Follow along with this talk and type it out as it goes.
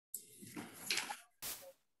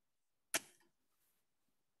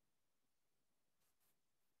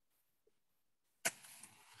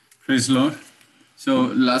Praise the Lord. So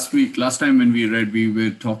last time when we read, we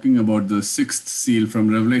were talking about the sixth seal from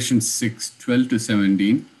Revelation 6:12 to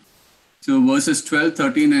 17. So verses 12,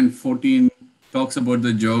 13, and 14 talks about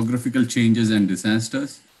the geographical changes and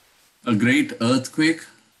disasters, a great earthquake,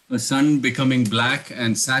 a sun becoming black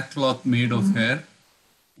and sackcloth made of hair,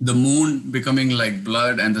 the moon becoming like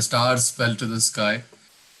blood, and the stars fell to the sky.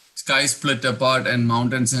 Sky split apart and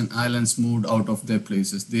mountains and islands moved out of their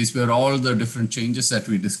places. These were all the different changes that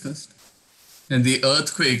we discussed. And the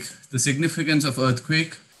earthquake, the significance of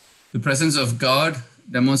earthquake, the presence of God,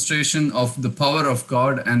 demonstration of the power of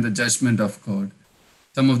God and the judgment of God.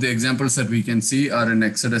 Some of the examples that we can see are in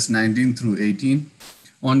Exodus 19 through 18.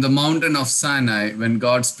 On the mountain of Sinai, when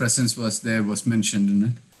God's presence was there, was mentioned in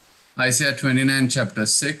it. Isaiah 29 chapter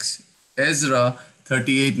 6, Ezra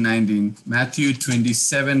 38:19, Matthew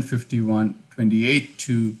 27:51,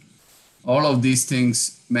 28:2. All of these things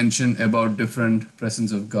mention about different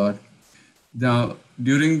presence of God. Now,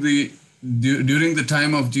 during the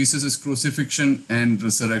time of Jesus' crucifixion and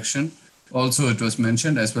resurrection, also it was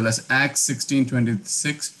mentioned, as well as Acts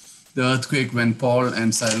 16:26, the earthquake when Paul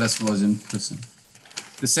and Silas was in prison.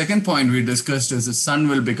 The second point we discussed is the sun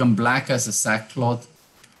will become black as a sackcloth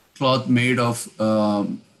made of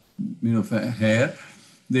hair.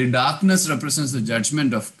 The darkness represents the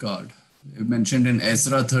judgment of God. Mentioned in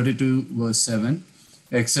Ezra 32 verse 7,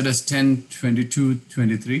 Exodus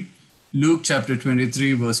 10:22-23, Luke chapter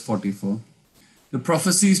 23 verse 44. The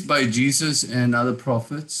prophecies by Jesus and other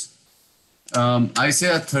prophets,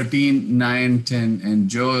 Isaiah 13:9-10, and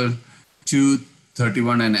Joel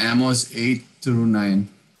 2:31, and Amos 8-9.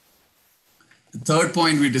 The third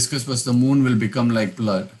point we discussed was the moon will become like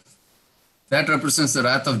blood. That represents the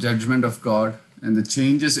wrath of judgment of God, and the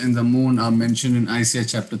changes in the moon are mentioned in Isaiah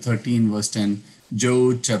chapter 13 verse 10,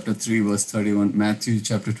 Job chapter 3 verse 31, Matthew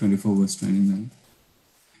chapter 24 verse 29.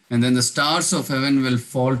 And then the stars of heaven will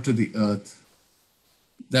fall to the earth.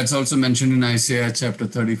 That's also mentioned in Isaiah chapter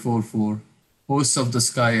 34:4. Hosts of the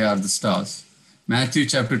sky are the stars. Matthew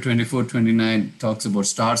chapter 24:29 talks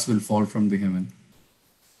about stars will fall from the heaven.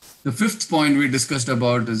 The fifth point we discussed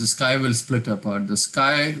about is the sky will split apart. The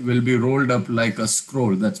sky will be rolled up like a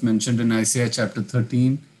scroll. That's mentioned in Isaiah chapter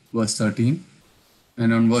 13 verse 13.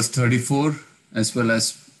 And on verse 34, as well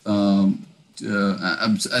as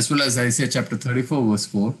Isaiah chapter 34 verse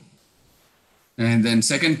 4, and then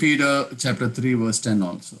 2 Peter chapter 3 verse 10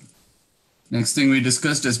 also. Next thing we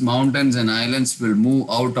discussed is mountains and islands will move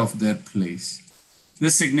out of their place.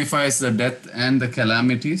 This signifies the death and the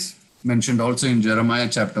calamities mentioned also in Jeremiah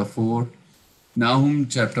chapter 4, Nahum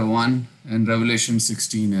chapter 1, and Revelation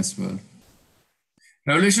 16 as well.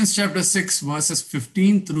 Revelation chapter 6 verses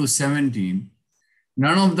 15 through 17,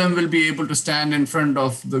 none of them will be able to stand in front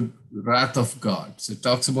of the wrath of God. So it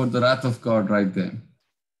talks about the wrath of God right there.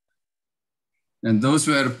 And those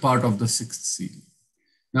were part of the sixth seal.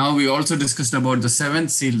 Now we also discussed about the seventh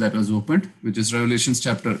seal that was opened, which is Revelation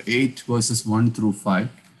chapter 8 verses 1 through 5.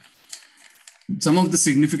 Some of the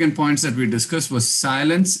significant points that we discussed was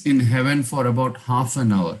silence in heaven for about half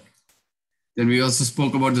an hour. Then we also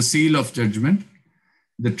spoke about the seal of judgment,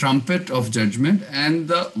 the trumpet of judgment, and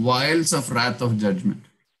the vials of wrath of judgment.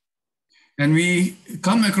 And we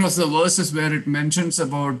come across the verses where it mentions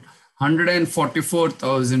about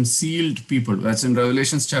 144,000 sealed people. That's in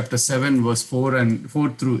Revelation chapter 7, verse 4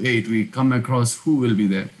 through 8. We come across who will be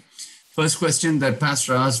there. First question that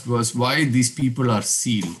Pastor asked was why these people are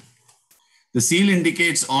sealed. The seal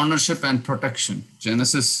indicates ownership and protection.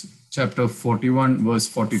 Genesis chapter 41, verse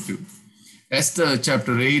 42. Esther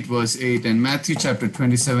chapter 8, verse 8, and Matthew chapter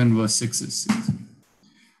 27, verse 6.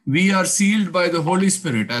 We are sealed by the Holy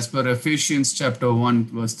Spirit as per Ephesians chapter 1,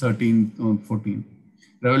 verse 13-14.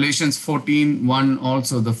 Revelations 14:1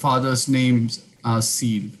 also, the Father's names are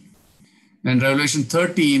sealed. And Revelation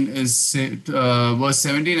 13 is verse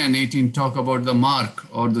 17 and 18 talk about the mark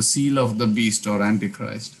or the seal of the beast or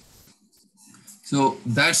Antichrist. So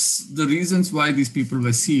that's the reasons why these people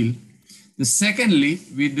were sealed. Secondly,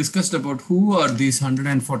 we discussed about who are these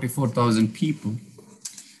 144,000 people.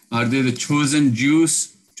 Are they the chosen Jews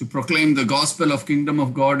to proclaim the gospel of kingdom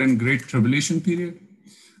of God in great tribulation period?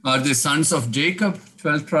 Are they sons of Jacob,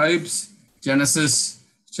 12 tribes? Genesis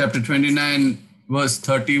chapter 29, verse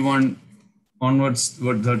 31 onwards,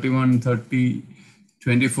 31, 30,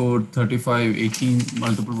 24, 35, 18,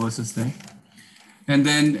 multiple verses there. And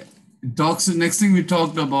then next thing we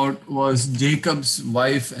talked about was Jacob's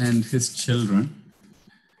wife and his children.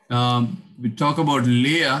 We talk about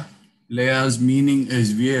Leah. Leah's meaning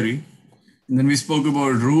is weary. And then we spoke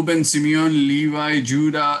about Reuben, Simeon, Levi,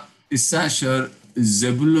 Judah, Issachar,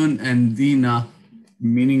 Zebulun, and Dinah.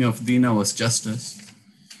 Meaning of Dinah was justice.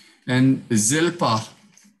 and Zilpah,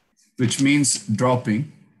 which means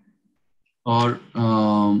dropping, or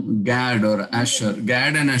Gad or Asher.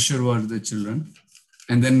 Gad and Asher were the children.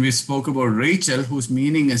 And then we spoke about Rachel, whose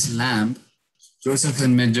meaning is lamb. Joseph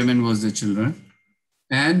and Benjamin was the children.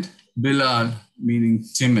 And Bilal, meaning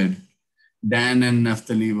timid. Dan and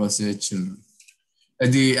Naphtali was their children.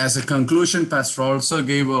 As a conclusion, Pastor also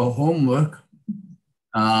gave a homework.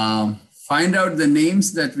 Find out the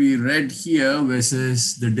names that we read here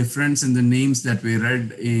versus the difference in the names that we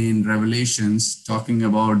read in Revelations, talking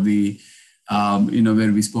about the,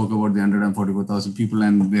 where we spoke about the 144,000 people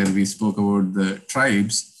and where we spoke about the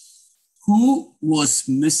tribes. Who was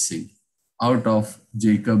missing out of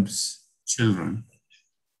Jacob's children,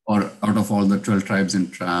 or out of all the 12 tribes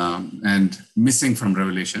and missing from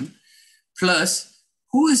Revelation? Plus,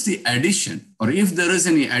 who is the addition, or if there is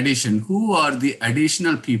any addition, who are the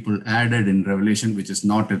additional people added in Revelation, which is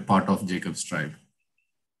not a part of Jacob's tribe?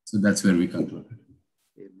 So that's where we concluded.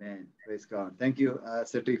 Amen. Praise God. Thank you,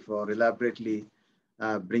 Seti, for elaborately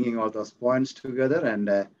bringing all those points together.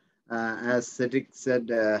 And as Cedric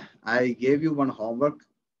said, I gave you one homework.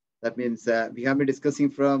 That means we have been discussing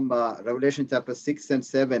from Revelation chapter 6 and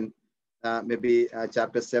 7, maybe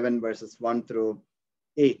chapter 7, verses 1 through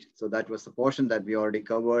 8. So that was the portion that we already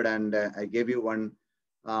covered. And I gave you one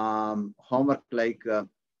homework, like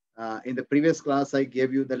in the previous class, I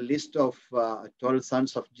gave you the list of 12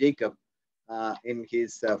 sons of Jacob in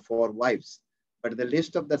his 4 wives. But the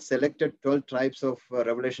list of the selected 12 tribes of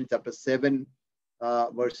Revelation chapter 7,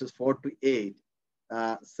 verses 4 to 8,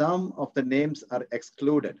 some of the names are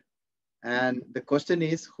excluded. And the question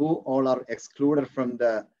is, who all are excluded from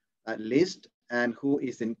the list, and who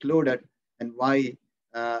is included, and why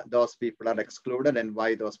those people are excluded and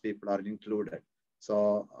why those people are included.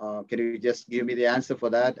 So can you just give me the answer for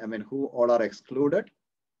that? I mean, who all are excluded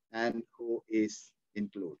and who is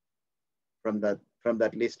included from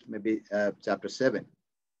that list, maybe chapter 7.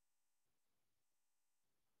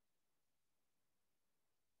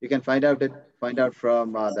 You can find out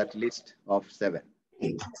from that list of 7.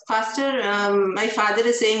 Pastor, my father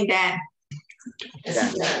is saying Dan.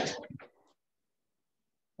 Dan.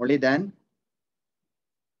 Only Dan?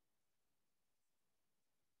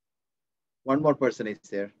 One more person is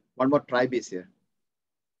here. One more tribe is here.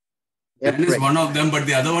 Dan is one of them, but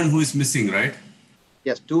the other one who is missing, right?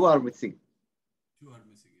 Yes, 2 are missing. 2 are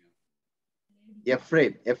missing, yeah.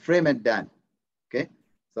 Ephraim and Dan. Okay.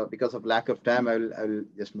 So because of lack of time, I will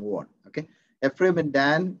just move on. Okay. Ephraim and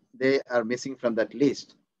Dan, they are missing from that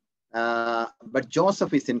list. But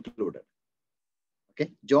Joseph is included.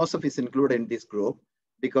 Okay. Joseph is included in this group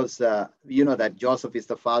because you know that Joseph is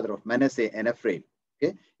the father of Manasseh and Ephraim.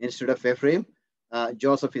 Okay. Instead of Ephraim,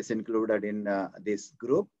 Joseph is included in this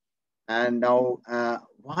group. And now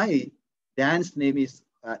why Dan's name is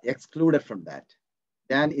excluded from that?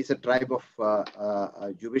 Dan is a tribe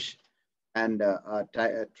of Jewish and a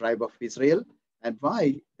tribe of Israel. And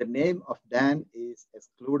why the name of Dan is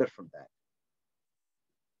excluded from that?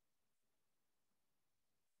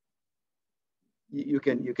 You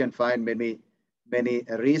can find many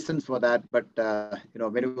reasons for that. But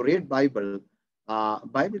when you read Bible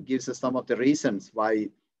gives us some of the reasons why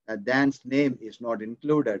Dan's name is not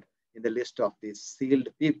included in the list of these sealed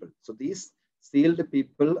people. So these sealed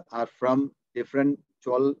people are from different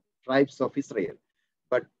 12 tribes of Israel.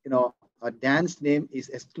 But Dan's name is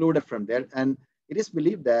excluded from there, and it is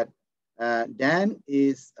believed that Dan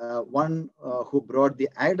is one who brought the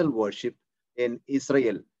idol worship in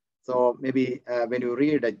Israel. So maybe when you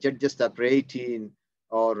read Judges chapter 18,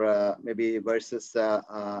 or maybe verses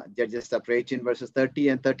Judges chapter 18 verses 30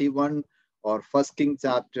 and 31, or 1 Kings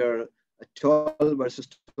chapter 12 verses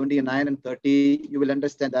 29 and 30, you will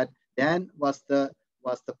understand that Dan was the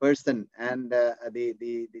person, and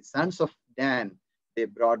the sons of Dan, they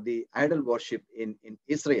brought the idol worship in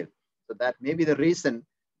Israel. So that may be the reason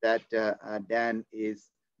that Dan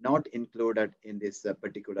is not included in this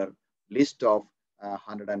particular list of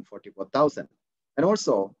 144,000. And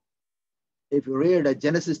also, if you read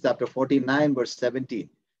Genesis chapter 49 verse 17,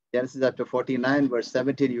 Genesis chapter 49 verse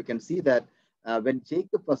 17, you can see that when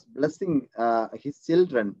Jacob was blessing his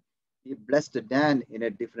children, he blessed Dan in a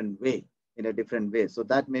different way. So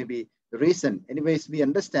that may be the reason. Anyways, we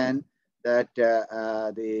understand that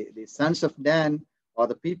the sons of Dan, or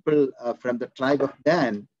the people from the tribe of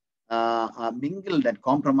Dan, are mingled and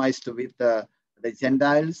compromised with the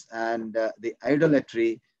Gentiles and the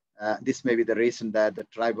idolatry. This may be the reason that the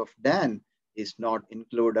tribe of Dan is not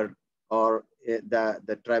included, or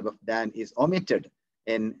the tribe of Dan is omitted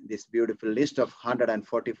in this beautiful list of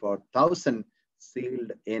 144,000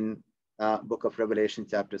 sealed in book of Revelation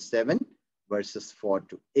chapter 7 verses 4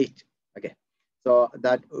 to 8. Okay, so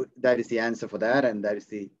that is the answer for that, and that is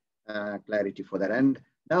the clarity for that. And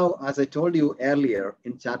now, as I told you earlier,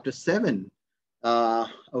 in chapter 7,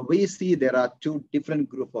 we see there are two different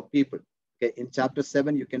group of people. Okay, in chapter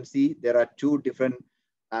 7, you can see there are two different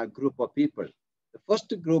group of people. The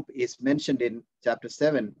first group is mentioned in chapter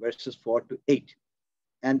 7, verses 4 to 8.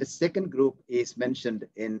 And the second group is mentioned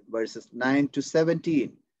in verses 9 to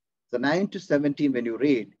 17. So 9 to 17, when you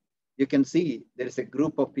read, you can see there is a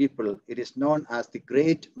group of people. It is known as the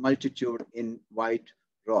great multitude in white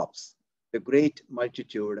robes. The great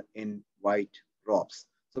multitude in white robes.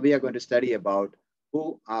 So we are going to study about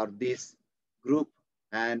who are this group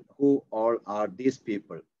and who all are these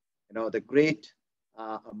people. You know, the great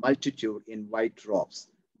multitude in white robes.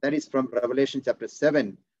 That is from Revelation chapter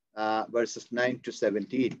 7, verses 9 to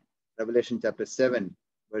 17. Revelation chapter 7,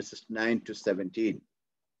 verses 9 to 17.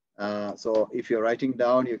 So if you're writing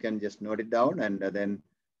down, you can just note it down, and then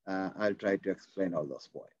I'll try to explain all those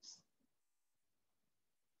points.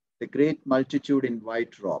 The great multitude in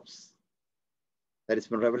white robes. That is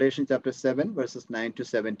from Revelation chapter 7, verses 9 to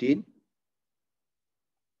 17.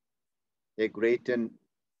 A great and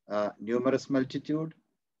numerous multitude,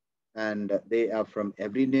 and they are from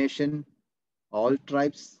every nation, all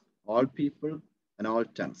tribes, all people, and all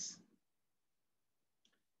tongues,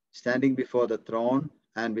 standing before the throne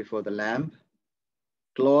and before the Lamb,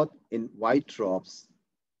 clothed in white robes,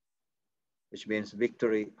 which means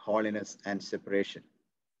victory, holiness, and separation.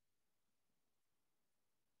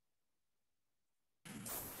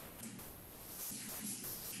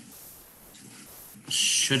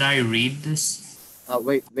 Should I read this?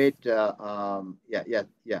 Wait.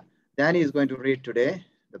 Yeah. Danny is going to read today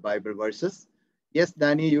the Bible verses. Yes,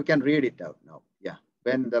 Danny, you can read it out now. Yeah.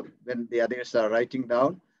 When the others are writing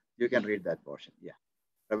down, you can read that portion. Yeah.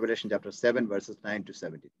 Revelation chapter 7, verses 9 to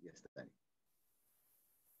 17. Yes, Danny.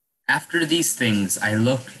 After these things I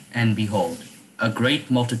looked, and behold, a great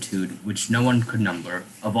multitude which no one could number,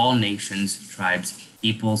 of all nations, tribes,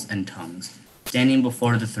 peoples, and tongues, standing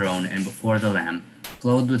before the throne and before the Lamb,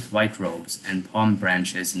 clothed with white robes and palm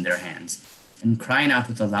branches in their hands, and crying out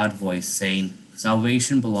with a loud voice, saying,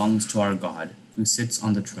 Salvation belongs to our God, who sits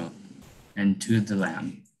on the throne, and to the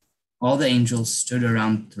Lamb. All the angels stood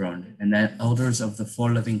around the throne, and the elders of the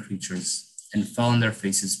four living creatures, and fell on their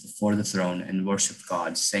faces before the throne and worshipped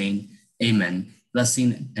God, saying, Amen,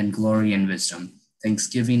 blessing and glory and wisdom,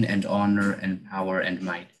 thanksgiving and honor and power and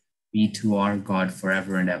might be to our God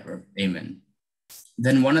forever and ever. Amen.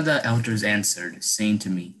 Then one of the elders answered, saying to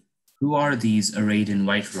me, Who are these arrayed in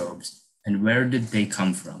white robes, and where did they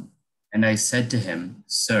come from? And I said to him,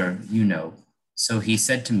 Sir, you know. So he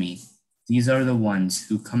said to me, These are the ones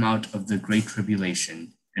who come out of the great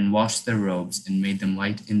tribulation, and washed their robes, and made them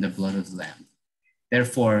white in the blood of the Lamb.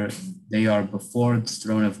 Therefore they are before the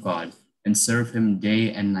throne of God, and serve him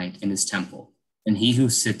day and night in his temple. And he who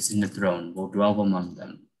sits in the throne will dwell among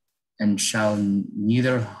them, and shall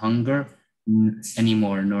neither hunger any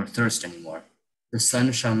more, nor thirst any more. The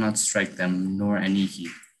sun shall not strike them, nor any heat.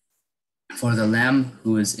 For the Lamb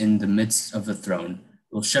who is in the midst of the throne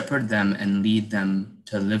will shepherd them and lead them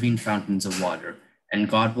to living fountains of water, and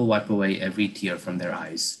God will wipe away every tear from their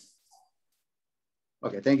eyes.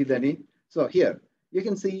 Okay, thank you, Danny. So here, you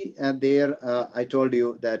can see there, I told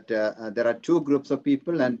you that there are two groups of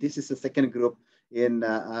people, and this is the second group in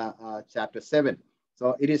chapter 7.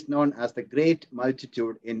 So it is known as the great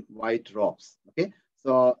multitude in white robes. Okay,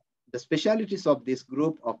 so the specialities of this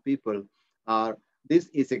group of people are, this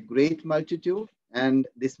is a great multitude, and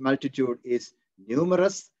this multitude is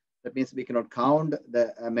numerous. That means we cannot count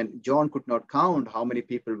John could not count how many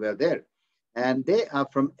people were there. And they are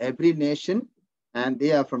from every nation, and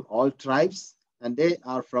they are from all tribes, and they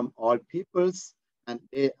are from all peoples, and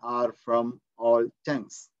they are from all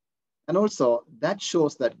tongues. And also that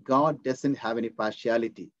shows that God doesn't have any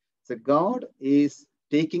partiality. So God is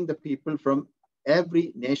taking the people from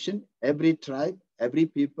every nation, every tribe, every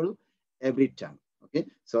people, every tongue. Okay,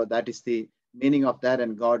 so that is the meaning of that,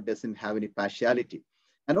 and God doesn't have any partiality.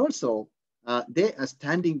 And also they are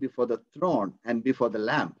standing before the throne and before the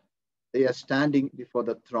Lamb. They are standing before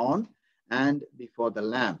the throne and before the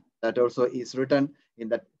Lamb. That also is written in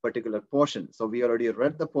that particular portion. So we already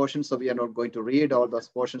read the portion, so we are not going to read all those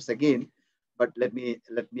portions again, but let me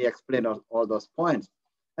explain all those points.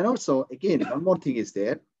 And also, again, one more thing is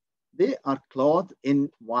there. They are clothed in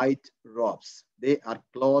white robes. They are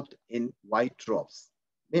clothed in white robes.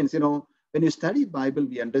 Means, when you study Bible,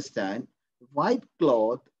 we understand white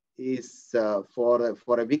cloth is for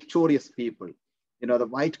a victorious people. The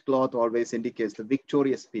white cloth always indicates the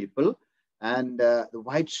victorious people, and the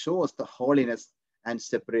white shows the holiness and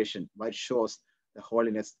separation. White shows the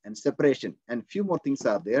holiness and separation. And few more things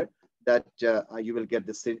are there that you will get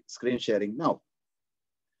the screen sharing now.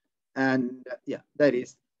 And yeah, that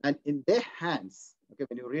is, and in their hands, okay,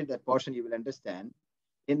 when you read that portion, you will understand,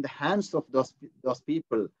 in the hands of those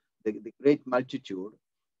people, the great multitude,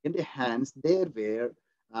 in their hands, there were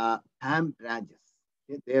palm branches.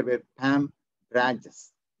 Okay? There were palm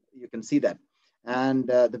branches. You can see that. And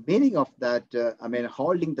the meaning of that,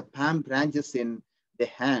 holding the palm branches in the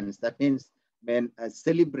hands, that means when a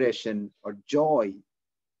celebration or joy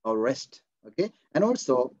or rest. Okay. And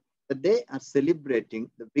also that they are celebrating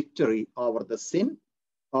the victory over the sin,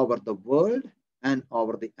 over the world, and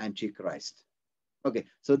over the Antichrist. Okay.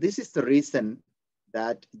 So this is the reason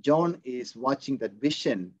that John is watching that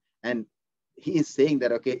vision, and he is saying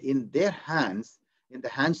that, okay, in their hands, in the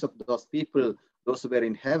hands of those people, those who were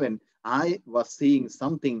in heaven, I was seeing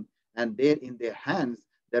something, and there in their hands,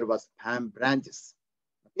 there was palm branches.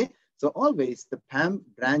 Okay. So always the palm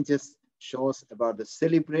branches shows about the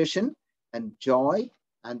celebration and joy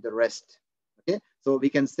and the rest. Okay. So we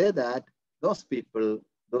can say that those people,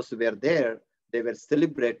 those who were there, they were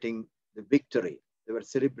celebrating the victory. They were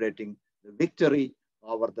celebrating the victory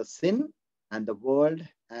over the sin and the world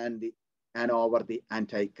and over the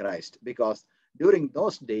Antichrist, because during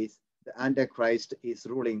those days the Antichrist is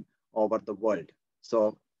ruling over the world.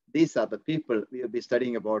 So these are the people we will be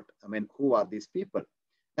studying about. Who are these people?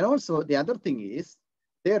 And also the other thing is,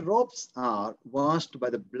 their robes are washed by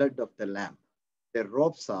the blood of the Lamb. Their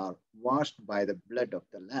robes are washed by the blood of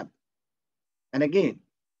the Lamb. And again,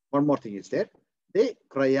 one more thing is there. They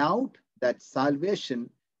cry out that salvation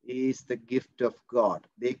is the gift of God.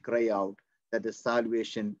 They cry out that the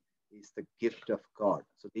salvation is the gift of God.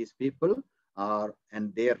 So these people are,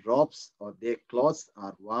 and their robes or their clothes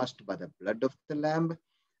are washed by the blood of the Lamb,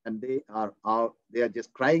 and they are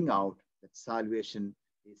just crying out that salvation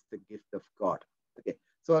is the gift of God. Okay,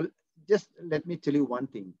 so just let me tell you one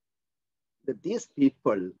thing, that these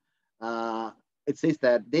people, it says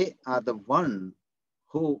that they are the one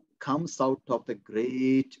who comes out of the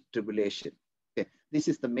great tribulation. Okay, this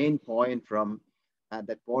is the main point from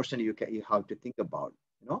that portion you have to think about.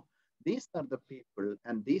 These are the people,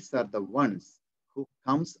 and these are the ones who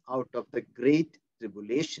comes out of the great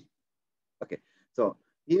tribulation. Okay, so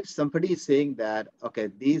if somebody is saying that, okay,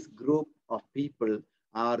 this group of people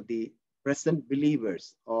are the present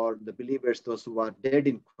believers, or the believers, those who are dead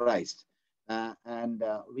in Christ, and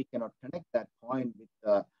we cannot connect that point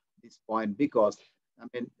with this point, because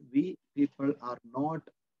we people are not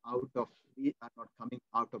we are not coming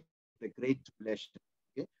out of the great tribulation.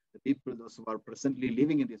 Okay, the people, those who are presently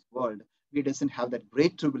living in this world, we doesn't have that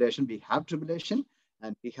great tribulation. We have tribulation,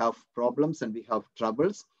 and we have problems, and we have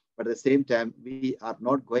troubles, but at the same time, we are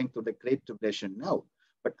not going through the great tribulation now.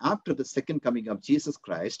 But after the second coming of Jesus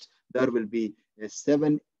Christ, there will be a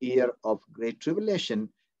 7 year of great tribulation.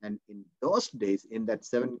 And in those days, in that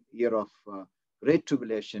 7 year of great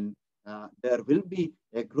tribulation, there will be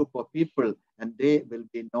a group of people, and they will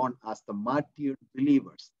be known as the martyred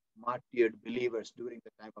believers during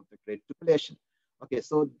the time of the great tribulation. Okay,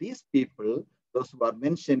 so these people, those who are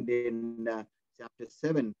mentioned in chapter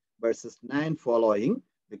 7, verses 9 following,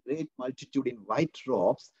 the great multitude in white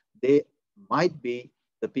robes, they might be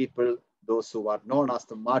the people, those who are known as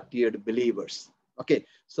the martyred believers. Okay,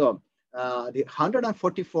 so the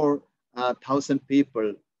 144,000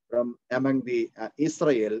 people from among the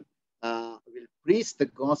Israel will preach the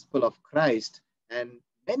gospel of Christ, and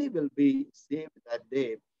many will be saved that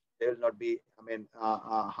day. They will not be,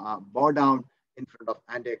 bow down in front of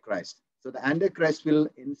Antichrist. So the Antichrist will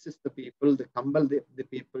insist compel the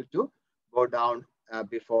people to bow down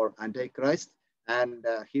before Antichrist, and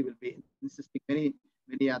he will be insisting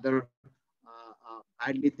many other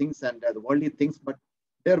badly things and the worldly things. But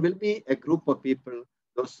there will be a group of people,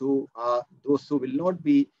 those who will not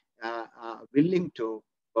be willing to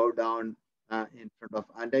bow down in front of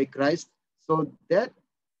Antichrist. So that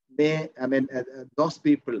those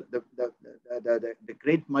people, the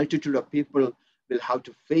great multitude of people, will have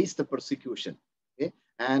to face the persecution. Okay,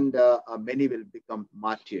 and many will become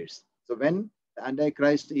martyrs. So when the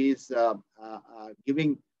Antichrist is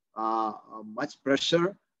giving much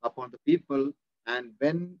pressure upon the people, and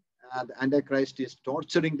when the Antichrist is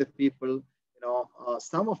torturing the people,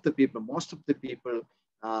 some of the people, most of the people,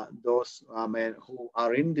 those who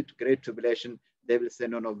are in the great tribulation, they will say,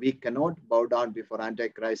 no, we cannot bow down before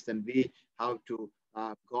Antichrist, and we have to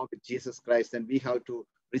go with Jesus Christ, and we have to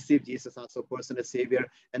receive Jesus as a personal savior.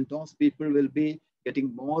 And those people will be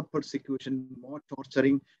getting more persecution, more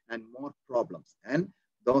torturing, and more problems. And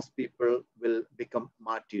those people will become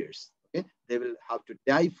martyrs. Okay, they will have to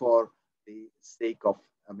die for the sake of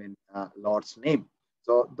Lord's name.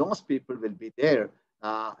 So those people will be there.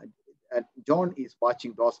 And John is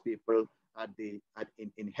watching those people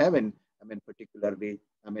in heaven. Particularly,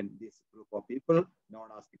 this group of people known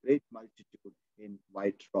as the great multitude in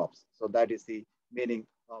white robes. So that is the meaning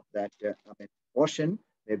of that portion,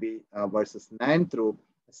 maybe verses 9 through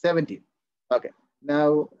 17. Okay.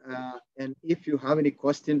 Now, and if you have any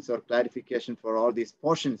questions or clarification for all these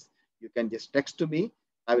portions, you can just text to me.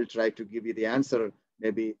 I will try to give you the answer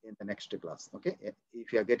maybe in the next class. Okay.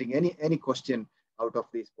 If you are getting any question out of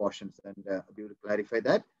these portions, and we will clarify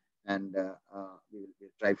that, and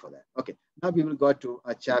we'll try for that. Okay. Now we will go to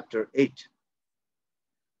chapter 8.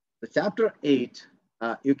 The chapter 8,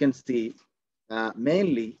 you can see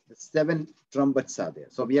mainly the 7 trumpets are there.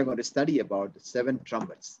 So we are going to study about the 7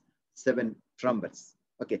 trumpets. 7 trumpets.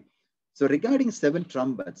 Okay. So regarding 7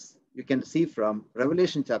 trumpets, you can see from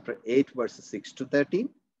Revelation chapter 8, verses 6 to 13,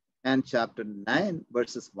 and chapter 9,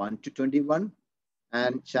 verses 1 to 21,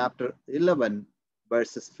 and chapter 11,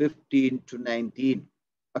 verses 15 to 19.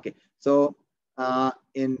 Okay. So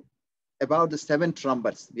in about the 7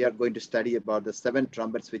 trumpets, we are going to study about the 7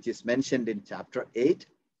 trumpets, which is mentioned in chapter 8,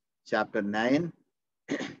 chapter 9,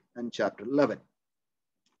 and chapter 11.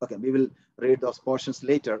 Okay, we will read those portions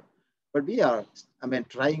later, but we are,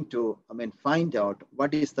 trying to, find out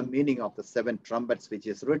what is the meaning of the 7 trumpets, which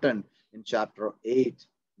is written in chapter 8,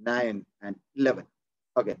 9, and 11.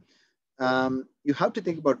 Okay, you have to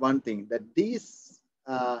think about one thing, that these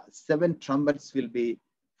 7 trumpets will be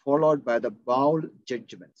followed by the bowl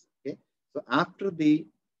judgments. Okay, so after the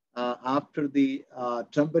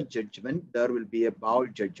trumpet judgment, there will be a bowl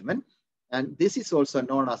judgment, and this is also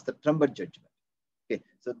known as the trumpet judgment. Okay,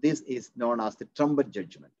 so this is known as the trumpet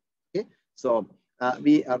judgment. Okay, so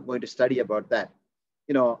we are going to study about that.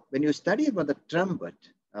 You know, when you study about the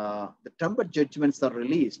trumpet judgments are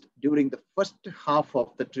released during the first half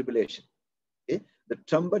of the tribulation. Okay, the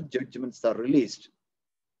trumpet judgments are released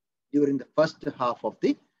during the first half of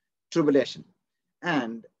the tribulation,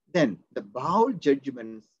 and then the bowl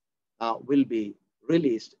judgments will be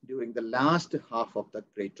released during the last half of the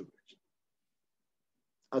Great Tribulation.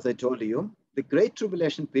 As I told you, the Great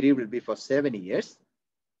Tribulation period will be for 7 years,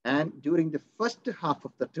 and during the first half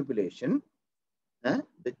of the tribulation,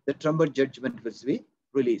 the trumpet judgment will be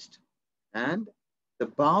released, and the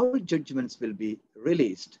bowl judgments will be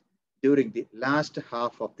released during the last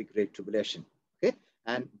half of the Great Tribulation. Okay,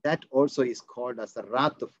 and that also is called as the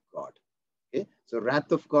wrath of God. Okay, so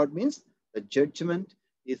wrath of God means the judgment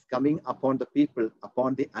is coming upon the people,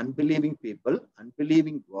 upon the unbelieving people,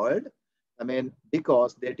 unbelieving world.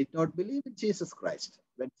 Because they did not believe in Jesus Christ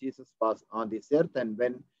when Jesus was on this earth, and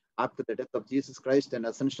when after the death of Jesus Christ and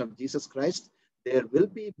ascension of Jesus Christ, there will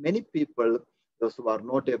be many people, those who are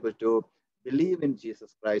not able to believe in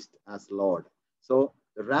Jesus Christ as Lord. So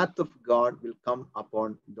the wrath of God will come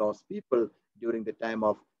upon those people during the time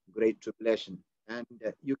of Great Tribulation. And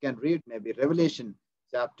you can read maybe Revelation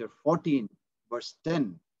chapter 14, verse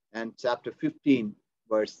 10, and chapter 15,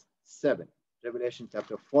 verse 7. Revelation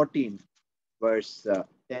chapter 14, verse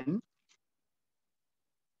 10.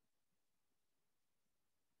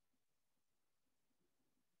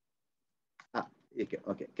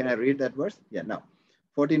 Okay. Can I read that verse? Yeah, now.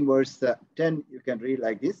 14 verse 10, you can read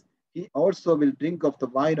like this. He also will drink of the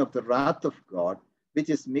wine of the wrath of God, which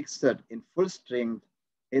is mixed in full strength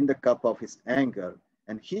in the cup of his anger,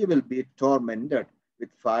 and he will be tormented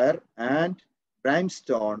with fire and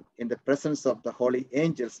brimstone in the presence of the holy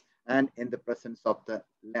angels and in the presence of the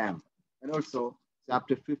Lamb. And also,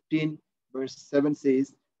 chapter 15, verse 7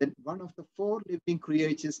 says that one of the 4 living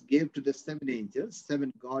creatures gave to the 7 angels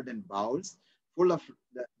 7 golden bowls full of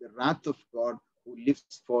the wrath of God, who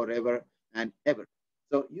lives forever and ever.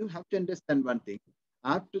 So you have to understand one thing.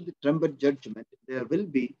 After the trumpet judgment, there will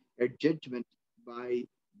be a judgment by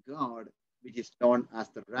God, which is known as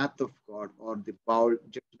the wrath of God or the bowl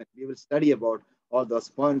judgment. We will study about all those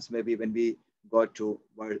points maybe when we go to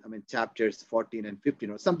chapters 14 and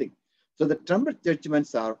 15 or something. So the trumpet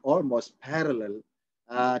judgments are almost parallel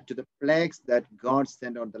to the plagues that God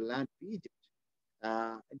sent on the land of Egypt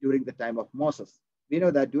during the time of Moses. We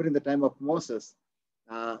know that during the time of Moses,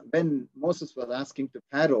 when Moses was asking to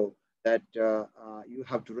Pharaoh that you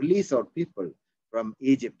have to release our people from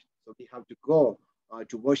Egypt, so we have to go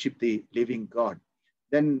to worship the living God.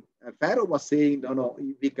 Then Pharaoh was saying, no,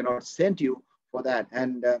 we cannot send you for that.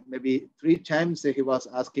 And maybe 3 times he was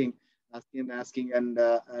asking, and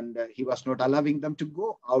he was not allowing them to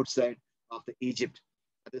go outside of the Egypt.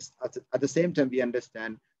 At the same time, we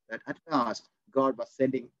understand that at last God was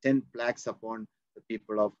sending 10 plagues upon the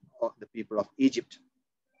people of Egypt,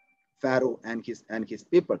 Pharaoh and his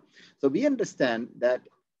people. So we understand that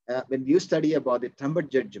when you study about the trumpet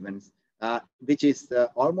judgments, which is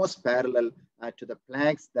almost parallel to the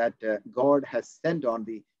plagues that God has sent on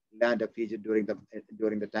the land of Egypt during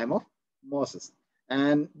the time of Moses.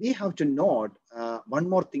 And we have to note one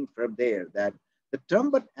more thing from there, that the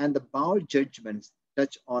trumpet and the bowl judgments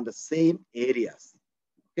touch on the same areas.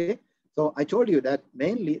 Okay, so I told you that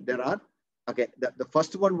mainly there are, okay, the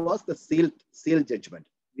first one was the seal judgment.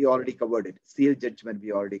 We already covered it. Seal judgment,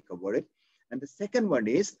 we already covered it. And the second one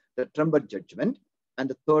is the trumpet judgment. And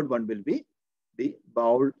the third one will be the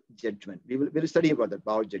bowl judgment. We'll study about the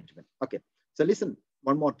bowl judgment. Okay, so listen,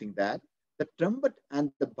 one more thing, that the trumpet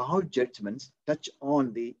and the bowl judgments touch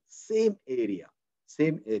on the same area.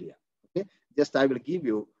 Okay, just I will give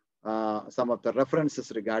you some of the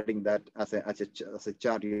references regarding that as a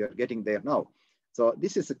chart you are getting there now. So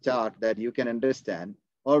this is a chart that you can understand.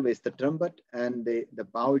 Always the trumpet and the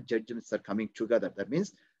bowl judgments are coming together. That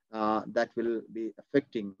means that will be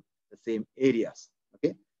affecting the same areas.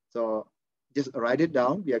 Okay, so just write it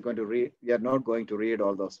down. We are going to read. We are not going to read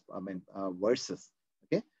all those verses.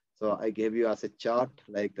 Okay, so I gave you as a chart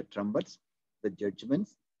like the trumpets, the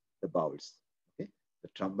judgments, the bowls. Okay, the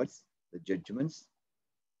trumpets, the judgments.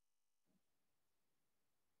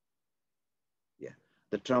 Yeah,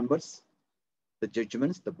 the trumpets, the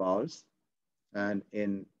judgments, the bowls. And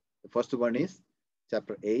in the first one is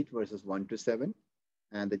chapter 8, verses 1 to 7.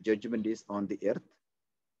 And the judgment is on the earth.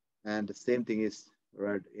 And the same thing is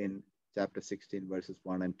read in chapter 16, verses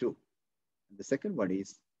 1 and 2. And the second one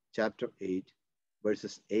is chapter 8,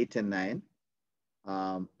 verses 8 and 9.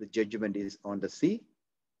 The judgment is on the sea.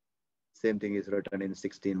 Same thing is written in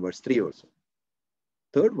 16, verse 3 also.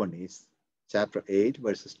 Third one is chapter 8,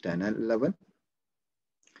 verses 10 and 11.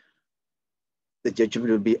 The judgment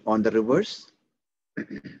will be on the rivers.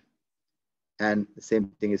 And the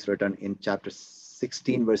same thing is written in chapter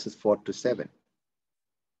 16, verses 4 to 7.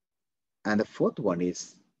 And the fourth one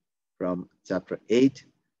is from chapter 8,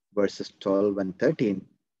 verses 12 and 13.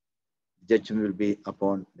 Judgment will be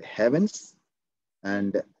upon the heavens.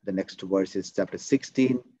 And the next verse is chapter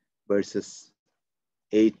 16, verses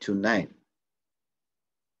 8 to 9.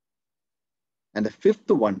 And the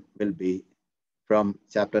fifth one will be from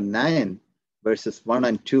chapter 9, verses 1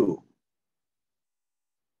 and 2.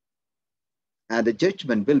 And the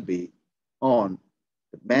judgment will be on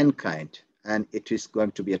mankind, and it is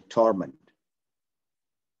going to be a torment.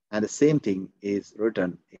 And the same thing is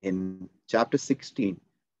written in chapter 16,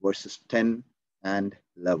 verses 10 and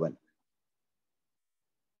 11.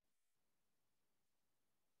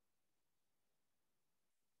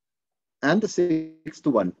 And the sixth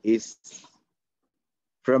one is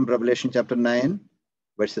from Revelation chapter 9,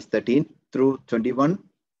 verses 13 through 21.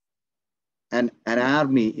 And an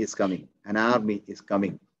army is coming. An army is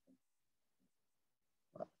coming.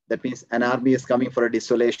 That means an army is coming for a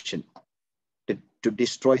desolation, to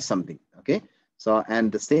destroy something. Okay. So,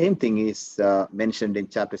 and the same thing is mentioned in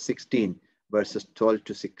chapter 16, verses 12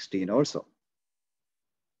 to 16 also.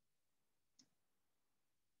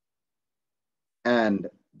 And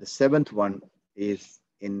the seventh one is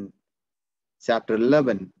in chapter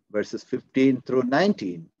 11, verses 15 through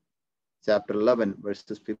 19. Chapter 11,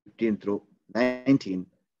 verses 15 through 19.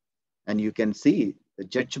 And you can see the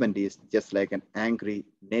judgment is just like an angry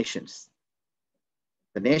nations.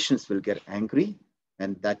 The nations will get angry,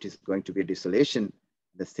 and that is going to be desolation.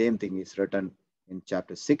 The same thing is written in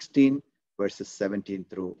chapter 16, verses 17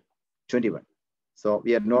 through 21. So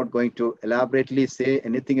we are not going to elaborately say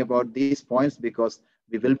anything about these points, because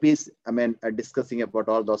we will be, discussing about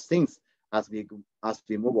all those things as we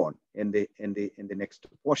move on in the next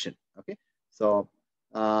portion. Okay, so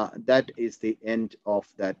that is the end of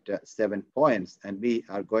that 7 points, and we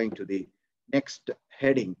are going to the next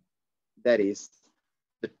heading, that is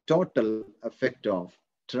the total effect of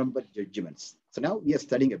trumpet judgments. So now we are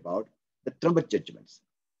studying about the trumpet judgments.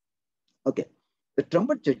 Okay, the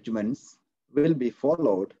trumpet judgments will be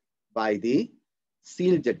followed by the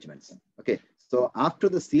seal judgments. Okay, so after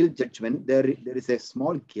the seal judgment, there is a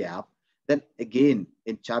small gap. Then again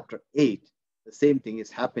in chapter 8, the same thing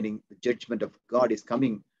is happening. The judgment of God is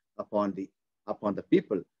coming upon the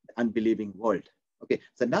people, the unbelieving world. Okay,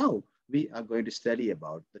 so now we are going to study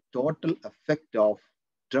about the total effect of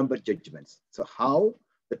trumpet judgments. So how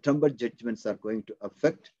the trumpet judgments are going to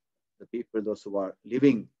affect the people, those who are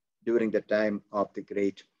living during the time of the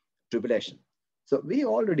Great Tribulation. So we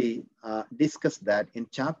already discussed that in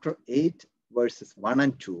chapter 8, verses 1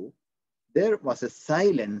 and 2, there was a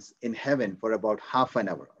silence in heaven for about half an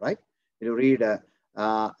hour, right? You read,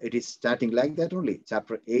 it is starting like that only.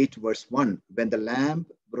 Chapter 8, verse 1, when the Lamb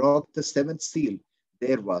broke the seventh seal,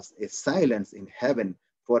 there was a silence in heaven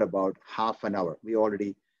for about half an hour. We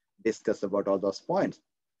already discuss about all those points.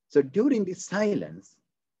 So during the silence,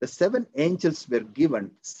 the seven angels were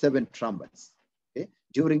given seven trumpets. Okay?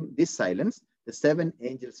 During this silence, the seven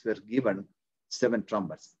angels were given seven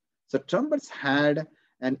trumpets. So trumpets had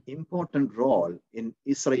an important role in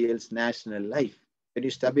Israel's national life. When you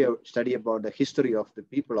study about the history of the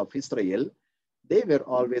people of Israel, they were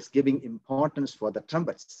always giving importance for the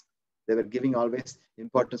trumpets. They were giving always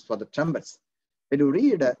importance for the trumpets. When you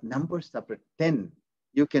read Numbers chapter 10,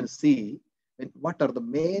 you can see what are the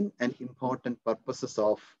main and important purposes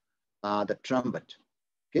of the trumpet.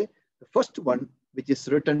 Okay, the first one, which is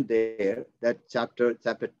written there, that chapter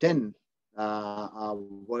 10,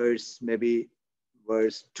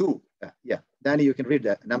 verse 2. Yeah, Danny, you can read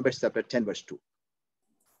that. Numbers chapter 10, verse 2.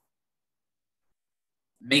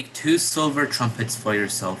 Make 2 silver trumpets for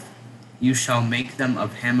yourself. You shall make them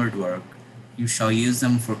of hammered work. You shall use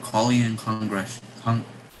them for calling in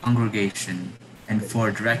congregation and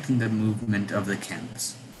for directing the movement of the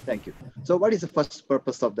camps. Thank you. So what is the first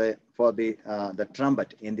purpose of the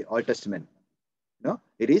trumpet in the Old Testament? No,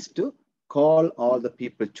 it is to call all the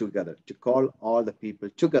people together, to call all the people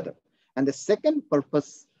together. And the second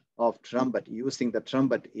purpose of trumpet, using the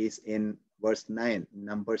trumpet, is in verse 9,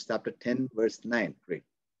 Numbers chapter 10, verse 9. Great.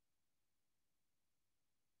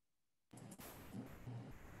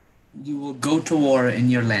 You will go to war in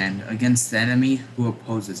your land against the enemy who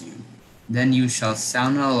opposes you. Then you shall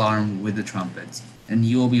sound an alarm with the trumpets, and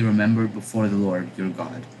you will be remembered before the Lord your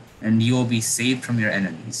God, and you will be saved from your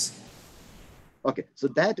enemies. Okay, so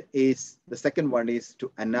that is, the second one is to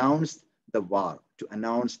announce the war, to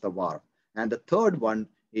announce the war. And the third one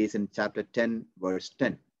is in chapter 10, verse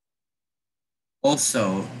 10.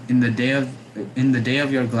 Also, in the day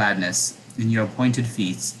of your gladness, in your appointed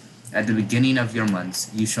feasts, at the beginning of your months,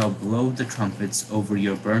 you shall blow the trumpets over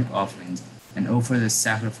your burnt offerings and over the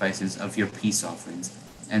sacrifices of your peace offerings,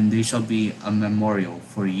 and they shall be a memorial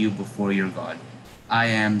for you before your God. I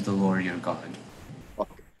am the Lord your God.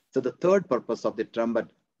 Okay. So the third purpose of the trumpet,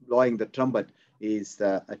 blowing the trumpet, is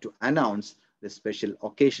to announce the special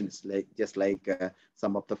occasions, like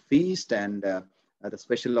some of the feast and the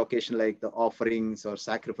special occasion, like the offerings or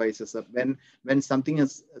sacrifices. When something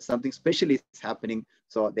special is happening,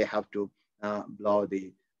 so they have to blow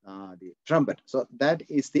the trumpet. So that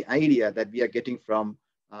is the idea that we are getting from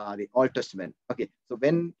the Old Testament. Okay, so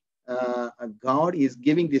when God is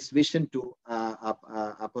giving this vision to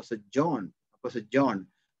Apostle John,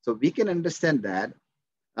 so we can understand that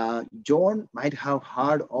John might have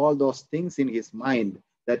heard all those things in his mind,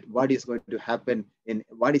 that what is going to happen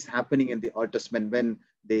what is happening in the Old Testament when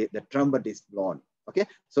the trumpet is blown. Okay,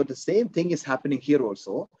 so the same thing is happening here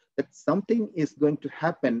also, that something is going to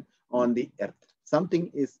happen on the earth.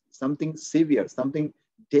 Something severe, something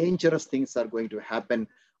dangerous things are going to happen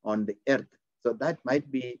on the earth. So that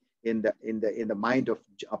might be in the mind of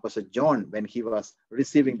Apostle John when he was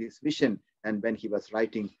receiving this vision and when he was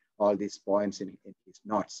writing all these points in his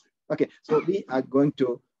notes. Okay, so we are going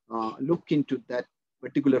to look into that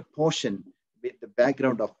particular portion with the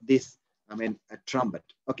background of this, a trumpet.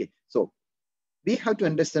 Okay, so we have to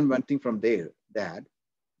understand one thing from there, that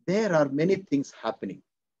there are many things happening.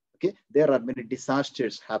 Okay, there are many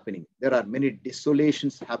disasters happening. There are many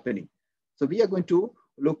desolations happening. So we are going to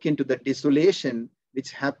look into the desolation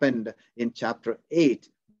which happened in chapter 8,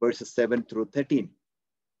 verses 7 through 13.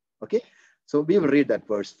 Okay, so we will read that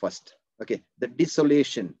verse first. Okay, the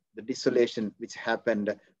desolation which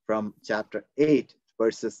happened from chapter 8,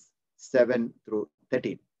 verses 7 through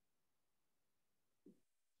 13.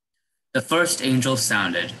 The first angel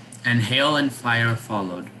sounded, and hail and fire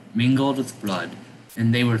followed, mingled with blood,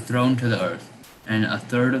 and they were thrown to the earth, and a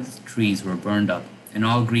third of the trees were burned up, and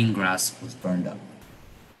all green grass was burned up.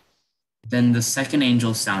 Then the second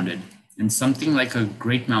angel sounded, and something like a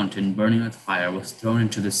great mountain burning with fire was thrown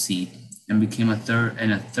into the sea, and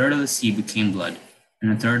a third of the sea became blood,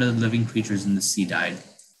 and a third of the living creatures in the sea died,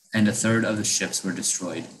 and a third of the ships were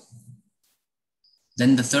destroyed.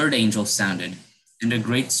 Then the third angel sounded, and a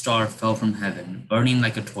great star fell from heaven, burning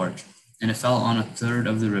like a torch, and it fell on a third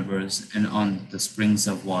of the rivers and on the springs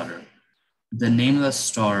of water. The name of the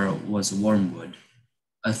star was Wormwood.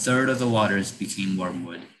 A third of the waters became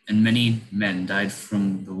wormwood, and many men died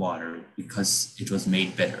from the water because it was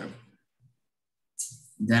made bitter.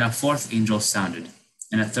 Then a fourth angel sounded,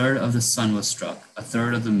 and a third of the sun was struck, a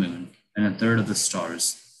third of the moon, and a third of the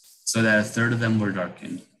stars, so that a third of them were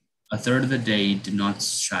darkened. A third of the day did not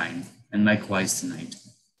shine, and likewise the night.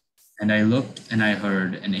 And I looked, and I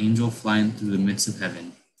heard an angel flying through the midst of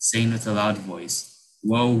heaven, saying with a loud voice,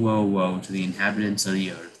 Woe, woe, woe to the inhabitants of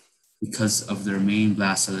the earth, because of the remaining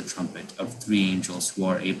blast of the trumpet of 3 angels who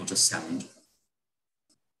are able to sound.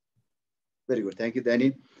 Very good. Thank you,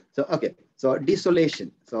 Danny. So, okay. So,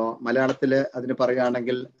 desolation. So, മലയാളത്തിൽ അതിന്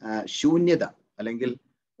പറയുകയാണെങ്കിൽ ശൂന്യത അല്ലെങ്കിൽ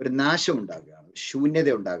ഒരു നാശം ഉണ്ടാകുകയാണ്, ശൂന്യത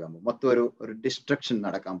ഉണ്ടാകാൻ മൊത്തം ഒരു ഡിസ്ട്രക്ഷൻ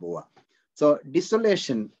നടക്കാൻ പോവുക. സോ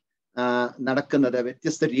ഡിസൊലേഷൻ നടക്കുന്നത്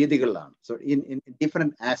വ്യത്യസ്ത രീതികളിലാണ്. So in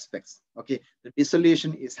different aspects. Okay, the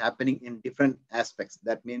dissolution is happening in different aspects.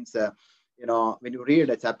 That means when you read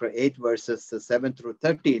chapter 8 verses 7 through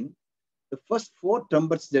 13, the first 4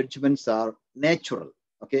 trumpets judgments are natural.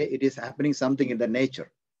 Okay, it is happening something in the nature.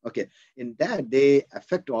 Okay, in that they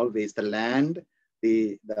affect always the land,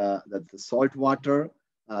 the salt water,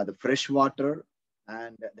 the fresh water,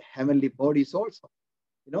 and the heavenly bodies also.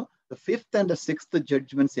 The 5th and the 6th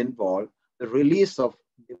judgments involve the release of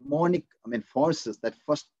demonic, forces that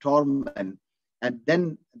first torment, and then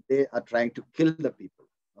they are trying to kill the people.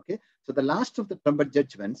 Okay, so the last of the trumpet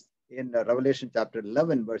judgments in Revelation chapter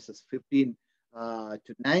 11 verses 15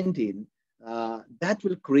 to 19, that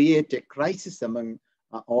will create a crisis among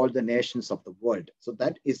all the nations of the world. So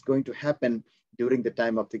that is going to happen during the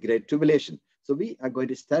time of the Great Tribulation. So we are going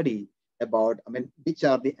to study about, which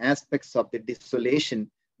are the aspects of the desolation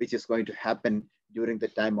which is going to happen during the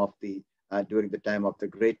time of the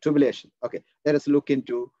Great Tribulation. Okay, let us look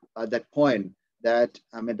into that point. That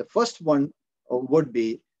the first one would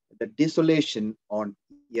be the desolation on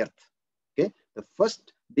earth. Okay, the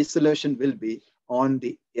first desolation will be on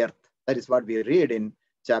the earth. That is what we read in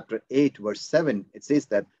chapter 8 verse 7. It says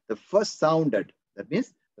that the first sounded, that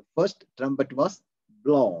means the first trumpet was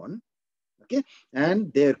blown. Okay,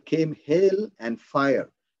 and there came hail and fire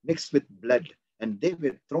mixed with blood, and they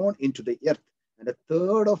were thrown into the earth, and a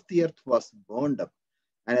third of the earth was burned up,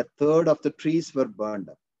 and a third of the trees were burned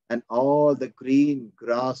up, and all the green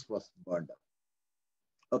grass was burned up.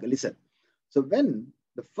 Okay, listen. So when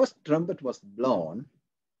the first trumpet was blown,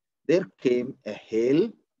 there came a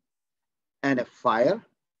hail and a fire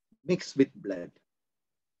mixed with blood.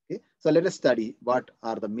 Okay, so let us study what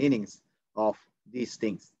are the meanings of these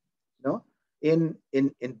things. In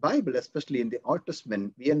Bible, especially in the Old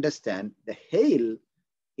Testament, we understand the hail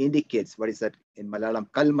indicates, what is that in Malayalam?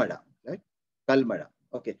 Kalmada, right? Kalmada.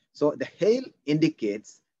 Okay, so the hail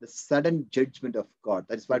indicates the sudden judgment of God.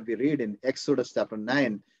 That is what we read in Exodus chapter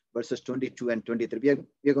 9 verses 22 and 23.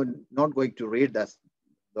 We are not going to read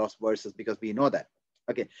those verses because we know that.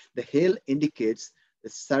 Okay, the hail indicates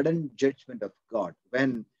the sudden judgment of God.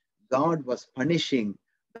 When God was punishing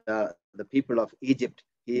the people of Egypt,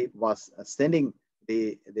 he was sending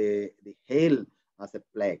the hail as a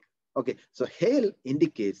plague. Okay, so hail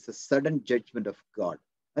indicates the sudden judgment of God.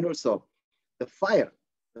 And also the fire.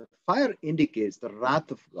 The fire indicates the wrath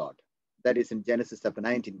of God. That is in Genesis chapter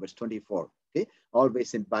 19 verse 24. Okay,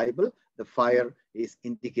 always in Bible, the fire is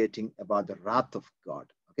indicating about the wrath of God.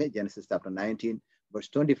 Okay, Genesis chapter 19 verse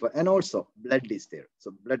 24. And also blood is there.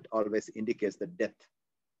 So blood always indicates the death.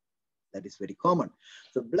 That is very common.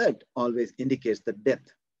 So blood always indicates the death.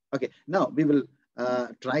 Okay, now we will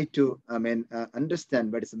try to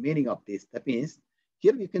understand what is the meaning of this. That means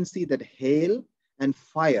here you can see that hail and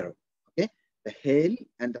fire. Okay, the hail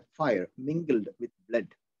and the fire mingled with blood.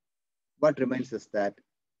 What reminds us that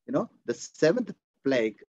the 7th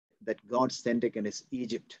plague that God sent against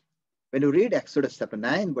Egypt. When you read Exodus chapter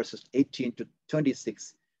 9 verses 18 to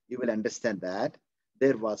 26, you will understand that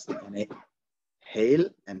there was hail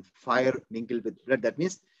and fire mingled with blood. That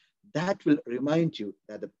means that will remind you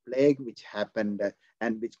that the plague which happened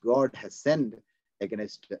and which God has sent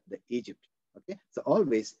against the Egypt. Okay, so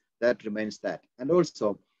always that remains that. And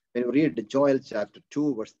also when you read Joel chapter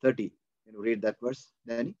 2 verse 30, when you read that verse,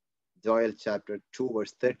 Danny, Joel chapter 2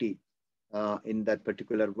 verse 30, in that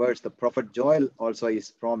particular verse, the prophet Joel also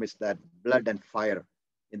is promised that blood and fire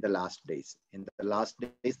in the last days. In the last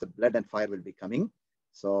days, the blood and fire will be coming.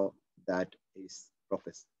 So that is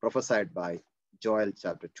prophesied by Joel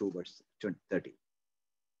chapter 2 verse 30.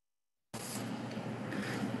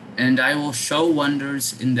 And I will show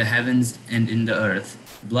wonders in the heavens and in the earth,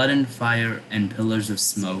 blood and fire and pillars of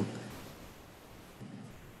smoke.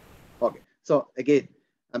 Okay, so again,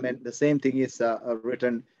 the same thing is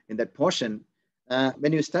written in that portion.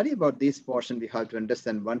 When you study about this portion, we have to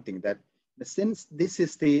understand one thing, that since this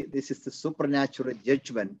is the supernatural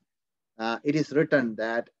judgment, it is written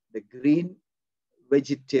that the green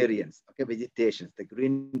vegetarians, okay, vegetations, the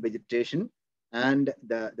green vegetation and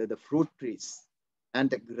the fruit trees and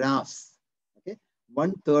the grass, okay,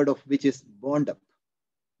 1/3 of which is burned up.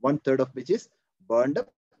 1/3 of which is burned up.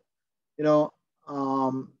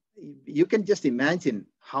 You can just imagine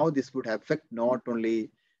how this would affect not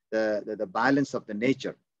only the balance of the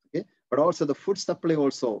nature, okay, but also the food supply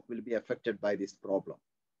also will be affected by this problem.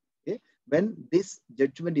 Okay, when this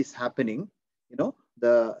judgment is happening,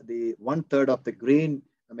 the 1/3 of the green,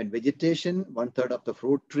 vegetation, 1/3 of the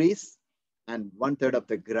fruit trees, and 1/3 of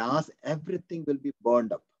the grass, everything will be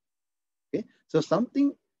burned up. Okay, so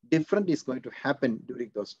something different is going to happen during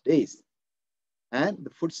those days, and the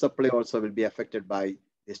food supply also will be affected by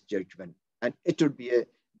this judgment, and it would be a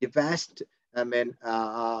devastating.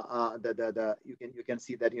 You can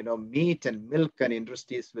see that meat and milk and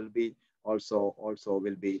industries will be also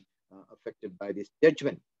will be affected by this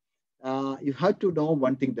judgment. You have to know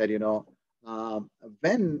one thing that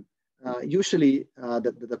when usually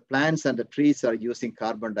the plants and the trees are using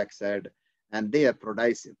carbon dioxide, and they are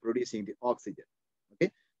producing the oxygen.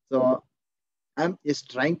 Okay, so I'm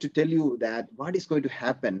just trying to tell you that what is going to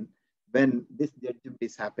happen when this judgment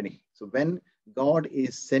is happening. So when God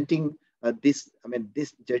is sending this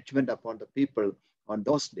judgment upon the people on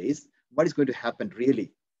those days, what is going to happen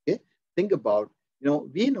really? Okay, think about,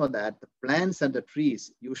 we know that the plants and the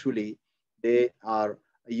trees usually they are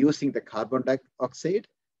using the carbon dioxide,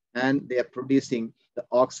 and they are producing the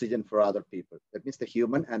oxygen for other people. That means the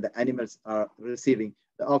human and the animals are receiving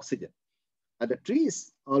the oxygen. And the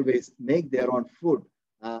trees always make their own food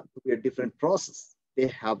to be a different process. They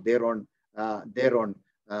have their own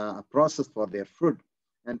process for their food.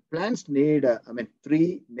 And plants need,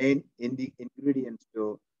 three main ingredients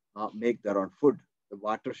to make their own food. The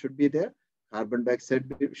water should be there, carbon dioxide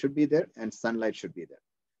should be there, and sunlight should be there.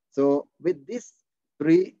 So with these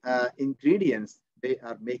three ingredients, they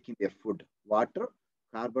are making their food: water,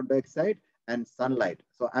 carbon dioxide, and sunlight.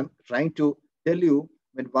 So I'm trying to tell you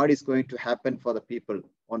what is going to happen for the people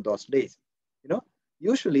on those days.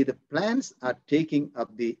 Usually the plants are taking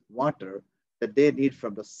up the water that they need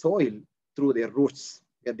from the soil through their roots.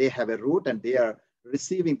 They have a root, and they are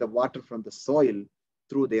receiving the water from the soil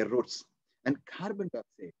through their roots. And carbon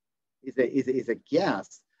dioxide is a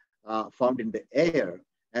gas found in the air,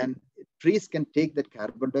 and trees can take that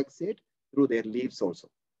carbon dioxide through their leaves also.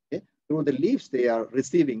 Okay? Through the leaves, they are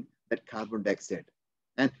receiving that carbon dioxide.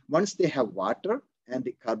 And once they have water and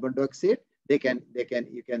the carbon dioxide, you can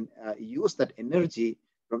use that energy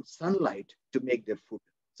from sunlight to make their food.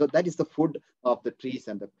 So that is the food of the trees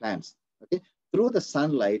and the plants. Okay, through the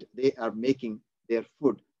sunlight, they are making their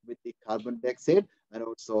food with the carbon dioxide and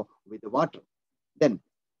also with the water. Then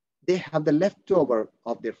they have the leftover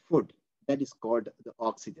of their food, that is called the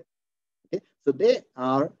oxygen. Okay, so they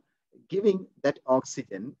are giving that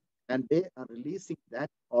oxygen, and they are releasing that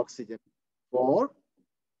oxygen for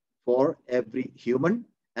every human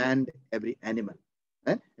and every animal.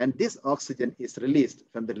 And this oxygen is released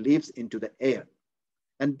from the leaves into the air.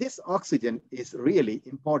 And this oxygen is really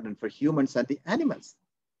important for humans and the animals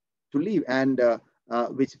to live, and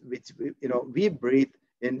which we breathe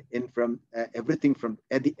in from everything from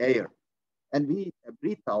the air, and we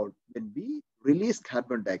breathe out. When we release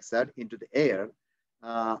carbon dioxide into the air,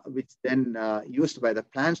 which then used by the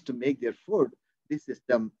plants to make their food. This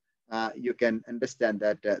system, you can understand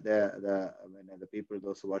that the people,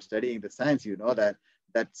 those who are studying the science,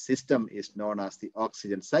 that system is known as the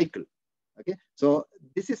oxygen cycle. Okay, so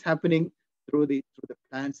this is happening through the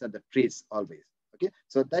plants and the trees always. Okay,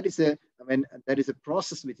 so that is a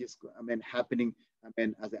process which is happening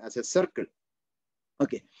as a circle.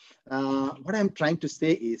 Okay, what I'm trying to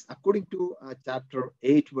say is, according to chapter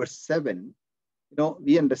 8, verse 7,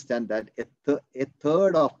 we understand that a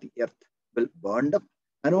third of the earth will burn up,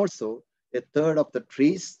 and also a third of the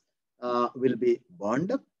trees will be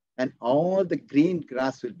burned up, and all the green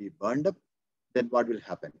grass will be burned up. Then what will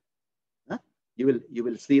happen? Huh? You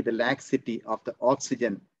will see the laxity of the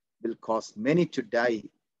oxygen will cause many to die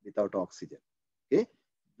without oxygen. Okay,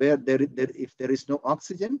 if there is no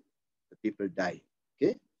oxygen, the people die.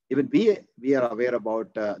 Okay, even we are aware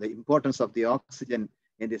about the importance of the oxygen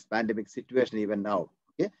in this pandemic situation even now.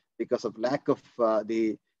 Okay, because of lack of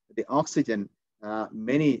the oxygen,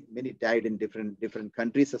 many died in different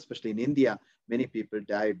countries, especially in India. Many people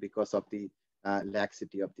died because of the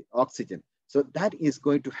laxity of the oxygen. So that is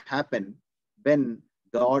going to happen when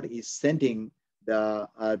God is sending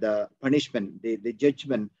the punishment, the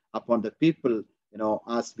judgment upon the people.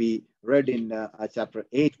 As we read in chapter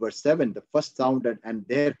 8, verse 7, the first sounded, and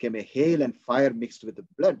there came a hail and fire mixed with the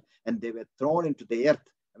blood, and they were thrown into the earth.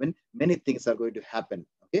 Many things are going to happen.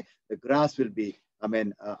 Okay, the grass will be,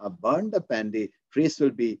 burned up, and the trees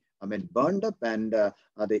will be, burned up, and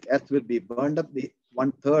the earth will be burned up. The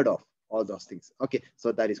 1/3 of all those things. Okay,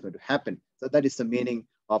 so that is going to happen. So that is the meaning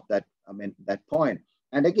of that. That point.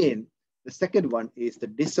 And again, the second one is the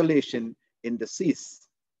desolation in the seas.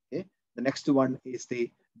 Okay, the next one is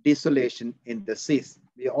the desolation in the seas.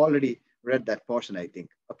 We already read that portion, I think.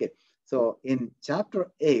 Okay, so in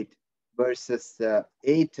chapter 8, verses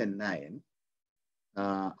 8 and 9,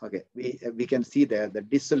 Okay, we can see there the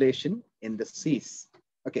desolation in the seas.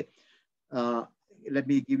 Okay, uh, let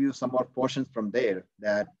me give you some more portions from there.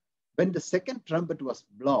 That when the second trumpet was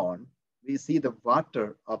blown, we see the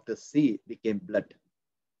water of the sea became blood.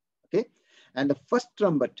 Okay, and the first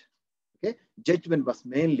trumpet, okay, judgment was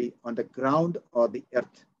mainly on the ground or the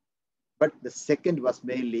earth, but the second was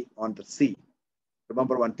mainly on the sea.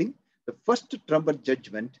 Remember one thing, the first trumpet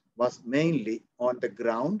judgment was mainly on the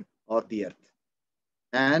ground or the earth,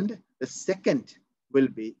 and the second will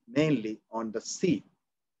be mainly on the sea.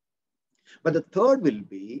 But the third will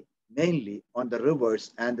be mainly on the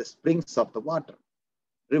rivers and the springs of the water.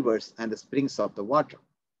 Rivers and the springs of the water.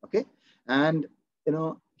 Okay, and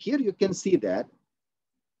here you can see that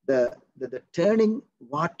the turning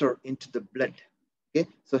water into the blood. Okay,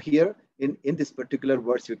 so here in this particular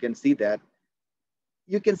verse, you can see that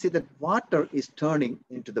water is turning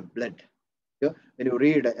into the blood. Okay? When you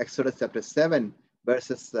read Exodus chapter 7,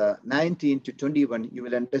 verses 19 to 21, you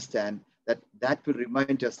will understand that will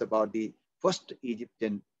remind us about the first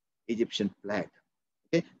Egyptian plague.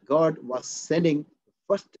 Okay? God was sending the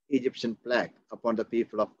first Egyptian plague upon the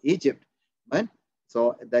people of Egypt. Right?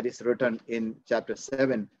 So that is written in chapter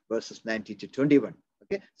 7, verses 19 to 21.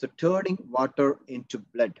 Okay, so turning water into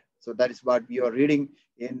blood. So that is what we are reading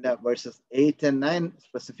in verses 8 and 9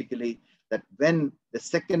 specifically, that when the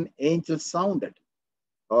second angel sounded,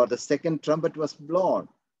 or the second trumpet was blown,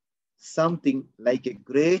 something like a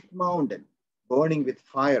great mountain burning with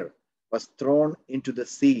fire was thrown into the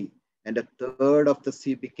sea, and a third of the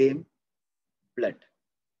sea became blood.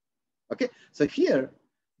 Okay, so here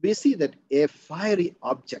we see that a fiery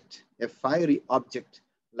object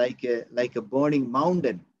like a burning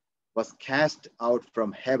mountain was cast out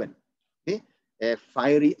from heaven. Okay, a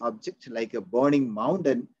fiery object like a burning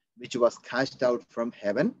mountain which was cast out from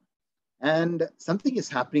heaven, and something is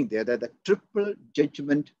happening there, that the triple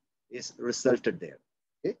judgment is resulted there.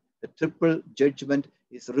 Okay, the triple judgment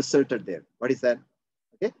is resulted there. What is that?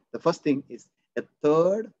 Okay, the first thing is a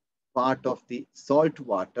third part of the salt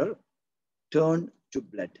water turned to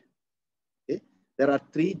blood. Okay? There are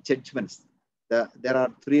three judgments. There are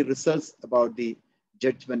three results about the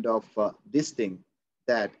judgment of this thing,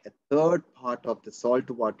 that a third part of the salt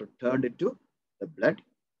water turned into the blood.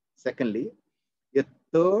 Secondly, a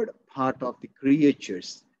third part of the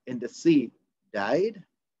creatures in the sea died.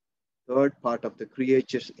 Third part of the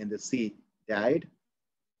creatures in the sea died.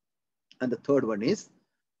 And the third one is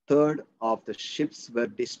third of the ships were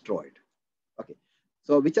destroyed. Okay.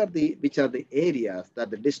 So which are the areas that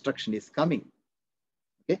the destruction is coming?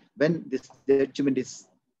 Okay, when this judgment is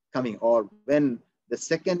coming, or when the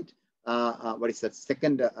second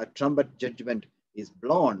second trumpet judgment is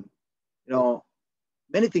blown,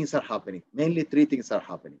 many things are happening. Mainly three things are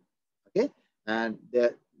happening. Okay, and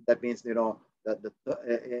that means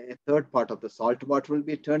a third part of the salt water will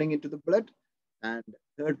be turning into the blood, and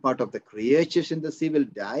third part of the creatures in the sea will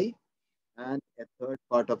die, and a third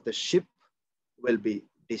part of the ship will be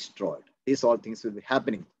destroyed. These all things will be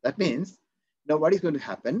happening. That means, what is going to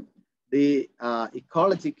happen? The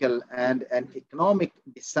ecological and economic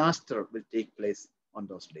disaster will take place on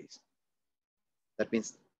those days. That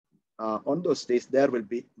means on those days, there will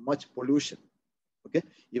be much pollution. Okay,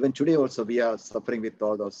 even today also we are suffering with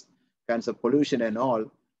all those kinds of pollution and all,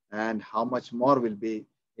 and how much more will be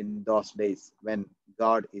in those days when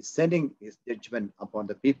God is sending his judgment upon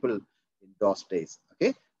the people in those days.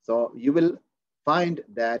 Okay, so you will find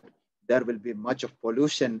that there will be much of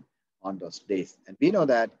pollution on those days. And we know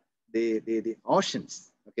that the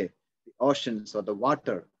oceans, okay, the oceans or the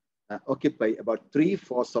water occupy about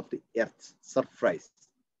 3/4 of the earth's surface.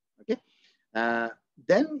 Okay,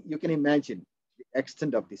 then you can imagine the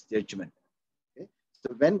extent of this judgment. Okay,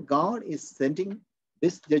 so when God is sending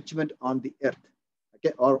this judgment on the earth,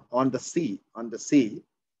 okay, or on the sea,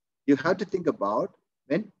 you have to think about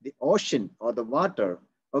when the ocean or the water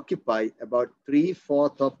occupy about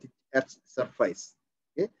 3/4 of the earth's surface.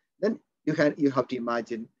 Okay, then you have to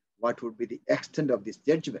imagine what would be the extent of this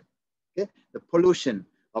judgment. Okay, the pollution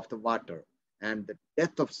of the water and the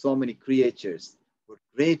death of so many creatures would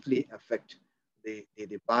greatly affect the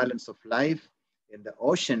balance of life in the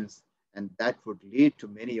oceans, and that would lead to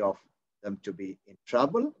many of them to be in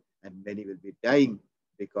trouble, and many will be dying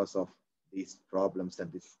because of these problems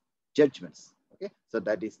and these judgments. Okay, so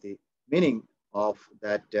that is the meaning of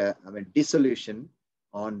that. Dissolution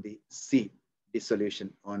on the sea.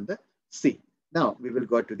 Dissolution on the sea. Now we will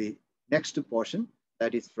go to the next portion,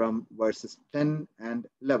 that is from verses 10 and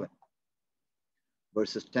 11.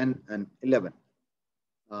 Verses 10 and 11.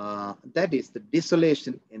 That is the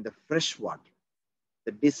desolation in the fresh water.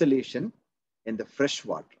 The desolation in the fresh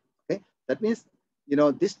water. Okay, that means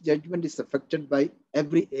this judgment is affected by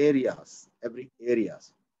every areas.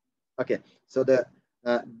 Okay, so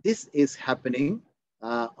this is happening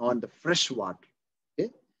on the fresh water. Okay,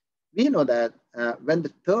 we know that when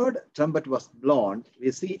the third trumpet was blown,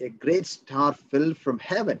 we see a great star fell from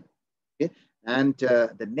heaven. Okay, and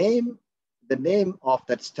the name of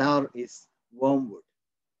that star is wormwood.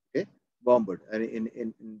 Okay, wormwood. And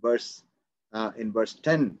in verse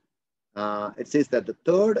 10, it says that the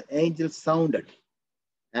third angel sounded,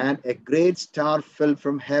 and a great star fell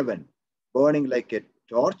from heaven, burning like a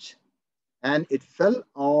torch, and it fell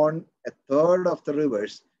on a third of the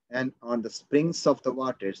rivers and on the springs of the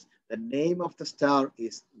waters. The name of the star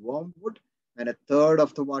is wormwood, and a third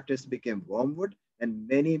of the waters became wormwood, and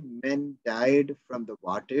many men died from the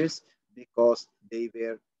waters because they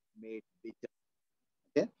were made bitter.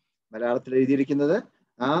 Okay? മലയാളത്തിൽ എഴുതിയിരിക്കുന്നത്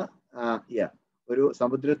ഒരു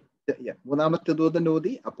സമുദ്ര മൂന്നാമത്തെ ദൂതൻ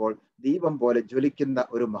ഊതി, അപ്പോൾ ദീപം പോലെ ജ്വലിക്കുന്ന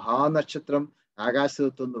ഒരു മഹാനക്ഷത്രം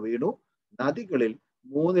ആകാശത്തുനിന്ന് വീണു, നദികളിൽ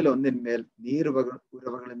മൂന്നിലൊന്നിന്മേൽ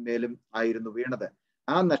ഉറവകളിന്മേലും ആയിരുന്നു വീണത്.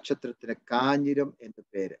 ആ നക്ഷത്രത്തിന് കാഞ്ഞിരം എന്ന്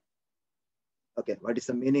പേര്. Okay, what is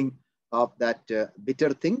the meaning of that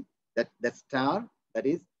bitter thing? That star, that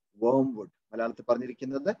is wormwood. മലയാളത്തിൽ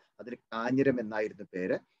പറഞ്ഞിരിക്കുന്നത് അതിന് കാഞ്ഞിരം എന്നായിരുന്നു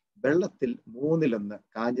പേര്. വെള്ളത്തിൽ മൂന്നിലൊന്ന്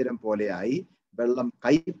കാഞ്ഞിരം പോലെയായി, വെള്ളം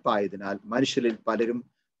കയ്പായതിനാൽ മനുഷ്യരിൽ പലരും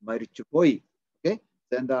മരിച്ചുപോയി. ഓക്കെ,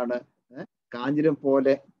 എന്താണ് കാഞ്ഞിരം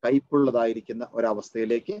പോലെ കയ്പുള്ളതായിരിക്കുന്ന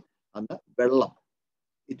ഒരവസ്ഥയിലേക്ക് അന്ന് വെള്ളം,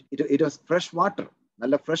 it was fresh water,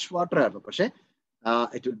 നല്ല fresh water ആയിരുന്നു, പക്ഷെ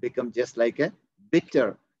it will become just like a bitter,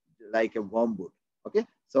 like a wormwood. Okay,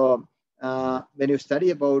 so when you study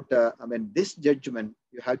about this judgment,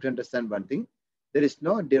 you have to understand one thing. There is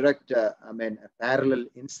no direct a parallel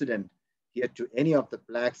incident here to any of the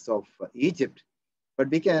plagues of Egypt, but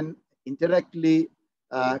we can indirectly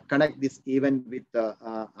connect this even with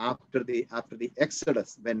after the Exodus,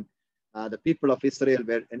 when the people of Israel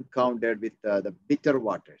were encountered with the bitter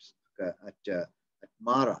waters at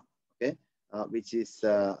Mara, okay, which is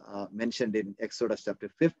mentioned in Exodus chapter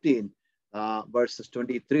 15, verses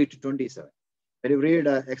 23 to 27. When you read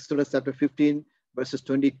Exodus chapter 15, verses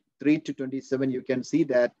 23 to 27, you can see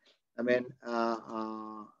that, when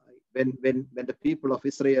the people of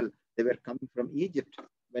Israel, they were coming from Egypt,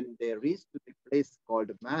 when they reached to the place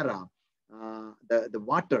called Mara, the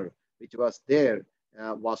water which was there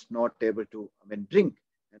was not able to drink.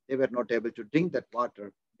 And they were not able to drink that water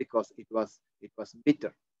because it was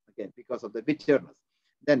bitter, again, because of the bitterness.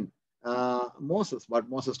 Then what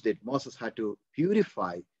Moses did, Moses had to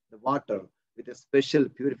purify the water with a special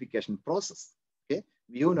purification process. Okay,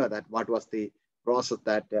 you know that what was the process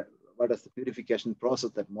what was the purification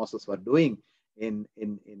process that Moses was doing in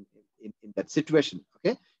that situation.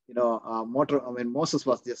 Okay, Moses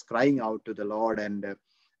was just crying out to the Lord, and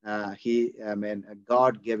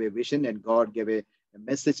God gave a vision, and God gave a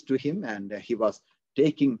message to him, and he was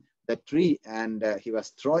taking the tree, and he was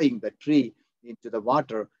throwing the tree into the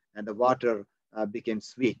water, and the water became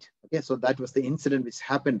sweet. Okay, so that was the incident which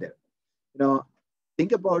happened there.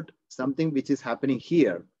 Think about something which is happening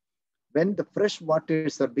here. When the fresh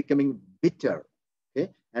waters are becoming bitter, okay,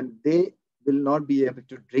 and they will not be able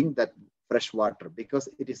to drink that fresh water because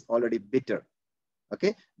it is already bitter.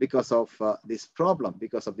 Okay, because of this problem.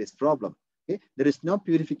 Okay, there is no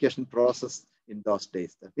purification process in those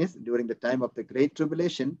days. That means during the time of the Great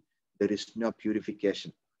Tribulation, there is no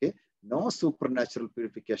purification. Okay, no supernatural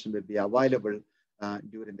purification will be available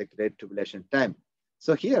during the Great Tribulation time.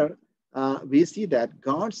 So here we see that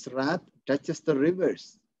God's wrath touches the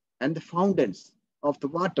rivers and the fountains of the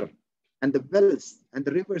water, and the wells and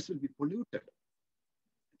the rivers will be polluted.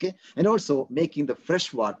 Okay, and also making the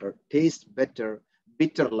fresh water taste bitter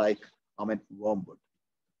like wormwood.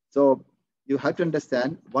 So you have to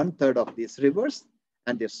understand, 1/3 of these rivers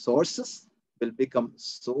and their sources will become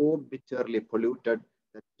so bitterly polluted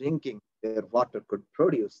that drinking their water could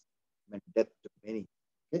produce death to many.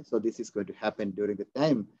 Okay, so this is going to happen during the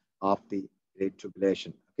time of the Great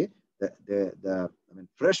Tribulation. Okay, the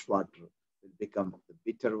fresh water will become the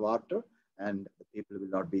bitter water, and the people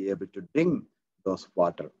will not be able to drink those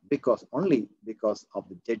water only because of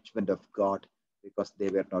the judgment of God, because they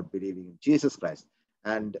were not believing in Jesus Christ.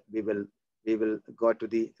 And we will go to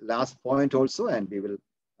the last point also, and we will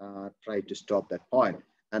try to stop that point.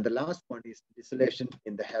 And the last point is desolation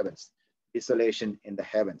in the heavens. Desolation in the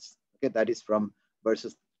heavens. Okay, that is from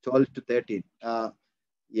verses 12 to 13.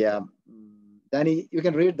 Danny, you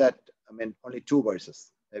can read that. Only 2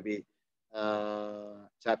 verses, maybe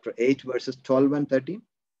chapter 8, verses 12 and 13.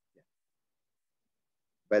 Yeah.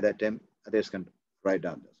 By that time, others can write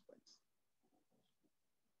down those points.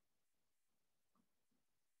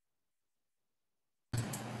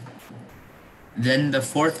 Then the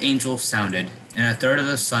fourth angel sounded, and a third of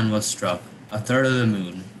the sun was struck, a third of the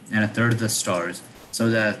moon, and a third of the stars, so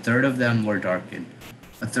that a third of them were darkened.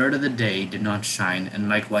 A third of the day did not shine, and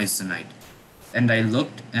likewise the night. And I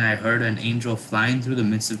looked, and I heard an angel flying through the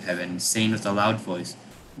midst of heaven, saying with a loud voice,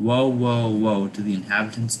 Woe, woe, woe to the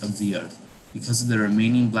inhabitants of the earth, because of the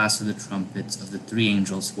remaining blast of the trumpets of the three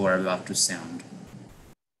angels who are about to sound.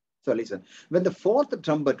 So listen, when the fourth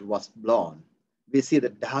trumpet was blown, we see the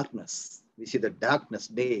darkness. We see the darkness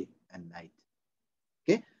day and night.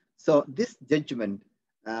 Okay, so this judgment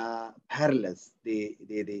parallels the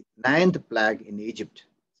ninth plague in Egypt,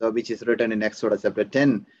 so which is written in Exodus chapter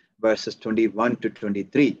 10, verses 21 to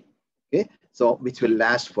 23. Okay, so which will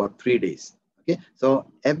last for 3 days. Okay, so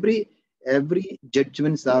every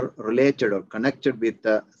judgments are related or connected with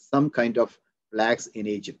some kind of plagues in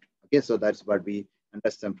Egypt. Okay, so that's what we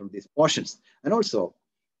understand from these portions. And also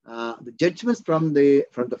the judgments from the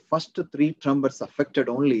first three trumpets affected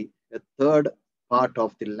only a third part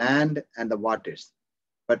of the land and the waters.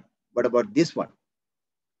 But what about this one?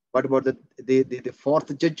 What about the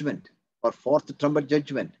fourth judgment or fourth trumpet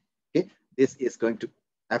judgment? Okay, this is going to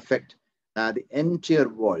affect the entire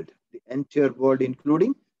world,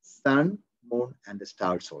 including sun, moon, and the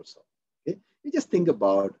stars also. Okay, you just think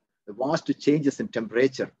about the vast changes in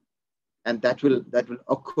temperature, and that will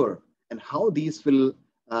occur, and how these will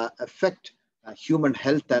affect human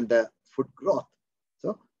health and the food growth.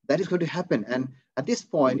 So that is going to happen. And at this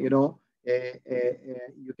point, you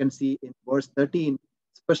can see in verse 13,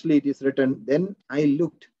 especially it is written, then I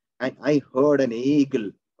looked and I heard an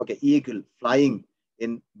eagle, eagle flying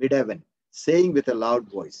in mid-heaven, saying with a loud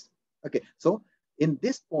voice. Okay, so in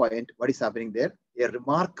this point, what is happening there? A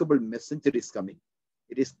remarkable messenger is coming.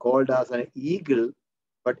 It is called as an eagle,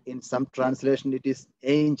 but in some translation, it is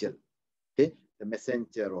angel. Okay, the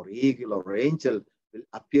messenger or eagle or angel will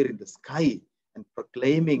appear in the sky and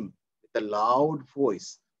proclaiming with a loud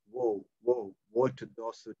voice, woe, woe, woe to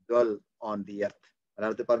those who dwell on the earth.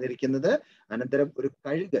 അതായത് പറഞ്ഞിരിക്കുന്നത് അനന്തരം ഒരു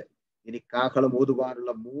കഴുക് ഇനി കാഹളം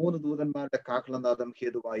ഊതുവാനുള്ള 3 ദൂതന്മാരുടെ കാഹളനാദം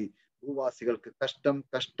ഹേതുവായി ഭൂവാസികൾക്ക് കഷ്ടം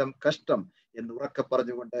കഷ്ടം കഷ്ടം എന്ന് ഉറക്കെ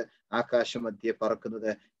പറഞ്ഞുകൊണ്ട് ആകാശമധ്യേ പറക്കുന്നത്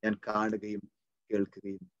ഞാൻ കാണുകയും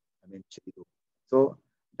കേൾക്കുകയും ചെയ്തു. So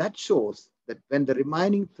that shows that when the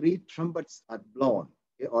remaining 3 trumpets are blown,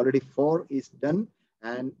 okay, already 4 is done,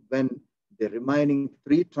 and when the remaining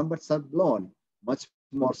 3 trumpets are blown, much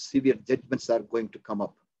more severe judgments are going to come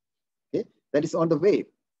up. Okay, that is on the way.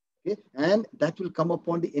 Okay, and that will come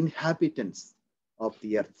upon the inhabitants of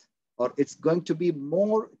the earth, or it's going to be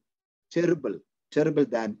more terrible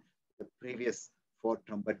than the previous 4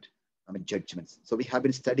 trumpet judgments. So we have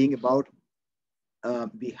been studying about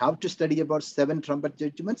we have to study about 7 trumpet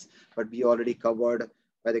judgments, but we already covered,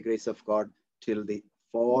 by the grace of God, till the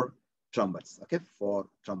 4 trumpets. Okay, 4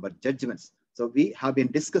 trumpet judgments. So we have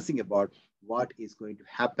been discussing about what is going to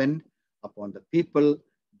happen upon the people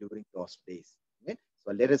during those days. Okay? So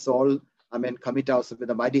let us all, commit ourselves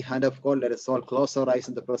with the mighty hand of God. Let us all close our eyes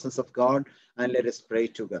in the presence of God and let us pray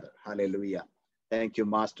together. Hallelujah. Thank you,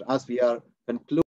 Master. As we are concluding